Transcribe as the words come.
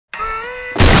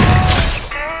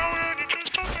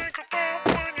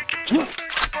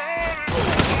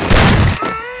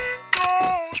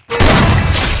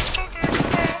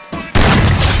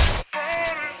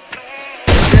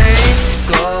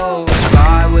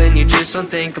when you just don't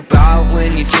think about,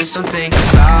 when you just don't think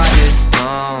about it.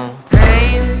 No,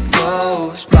 pain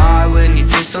goes by when you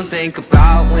just don't think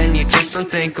about, when you just don't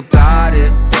think about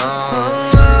it. No.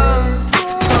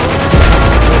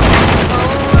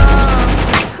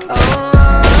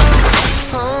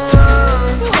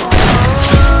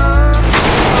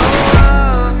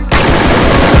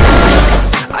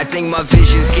 I think my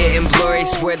vision's getting blurry,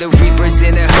 swear the Reaper's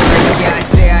in a hurry. Yeah, I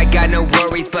say I got no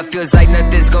worries, but feels like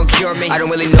nothing's gonna cure me. I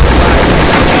don't really know why,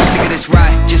 so I'm sick of this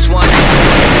ride. Just want to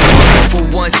for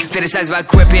once, fantasize about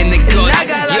gripping the gun. And I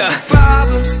got lots of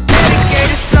problems, dedicated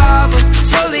to solve them.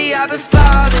 Slowly I've been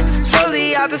falling,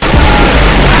 slowly I've been falling.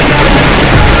 I got lots of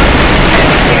problems,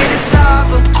 dedicated to solve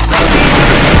them. Slowly I've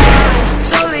been falling,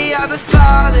 slowly I've been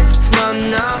falling. No,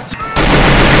 no.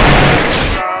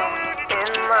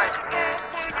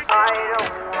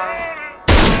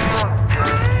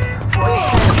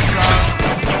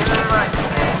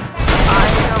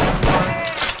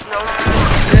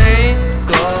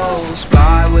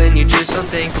 You just don't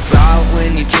think about,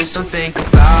 when you just don't think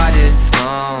about it.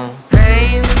 No,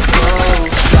 pain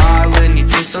goes by when you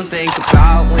just don't think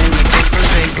about, when you just don't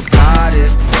think about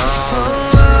it. No.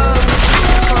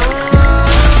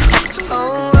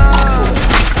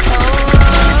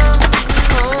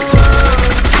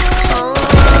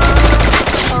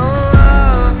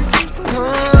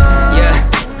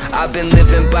 I've been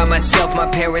living by myself, my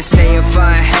parents saying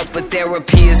find help, but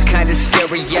therapy is kinda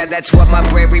scary, yeah, that's what my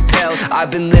brain repels. I've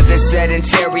been living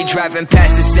sedentary, driving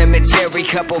past the cemetery,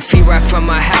 couple feet right from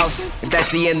my house. If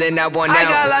that's the end, then I want out. I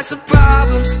got lots of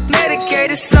problems, medicated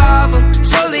to solve them.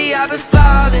 Slowly I've been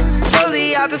falling,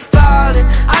 slowly I've been falling.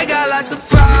 I got lots of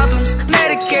problems,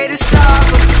 medicated to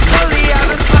solve them. Slowly I've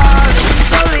been falling.